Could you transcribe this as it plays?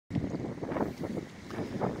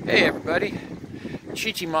Hey everybody,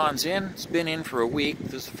 Chi-Chi-Mon's in. It's been in for a week.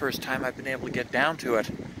 This is the first time I've been able to get down to it.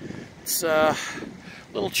 It's a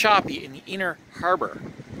little choppy in the inner harbor,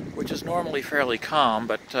 which is normally fairly calm,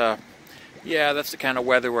 but yeah, that's the kind of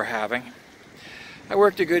weather we're having. I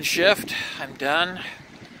worked a good shift. I'm done.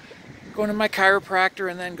 Going to my chiropractor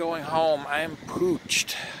and then going home. I'm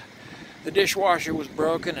pooched. The dishwasher was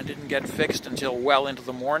broken and didn't get fixed until well into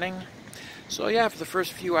the morning. So yeah, for the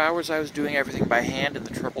first few hours I was doing everything by hand in the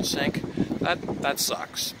triple sink. That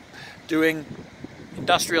sucks. Doing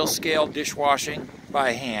industrial scale dishwashing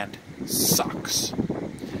by hand sucks.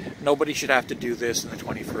 Nobody should have to do this in the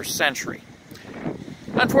 21st century.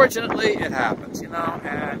 Unfortunately, it happens, you know,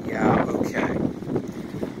 and yeah, okay.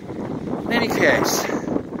 In any case,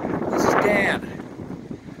 this is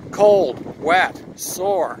Dan. Cold, wet,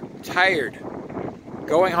 sore, tired,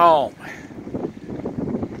 going home.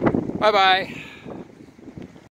 Bye-bye.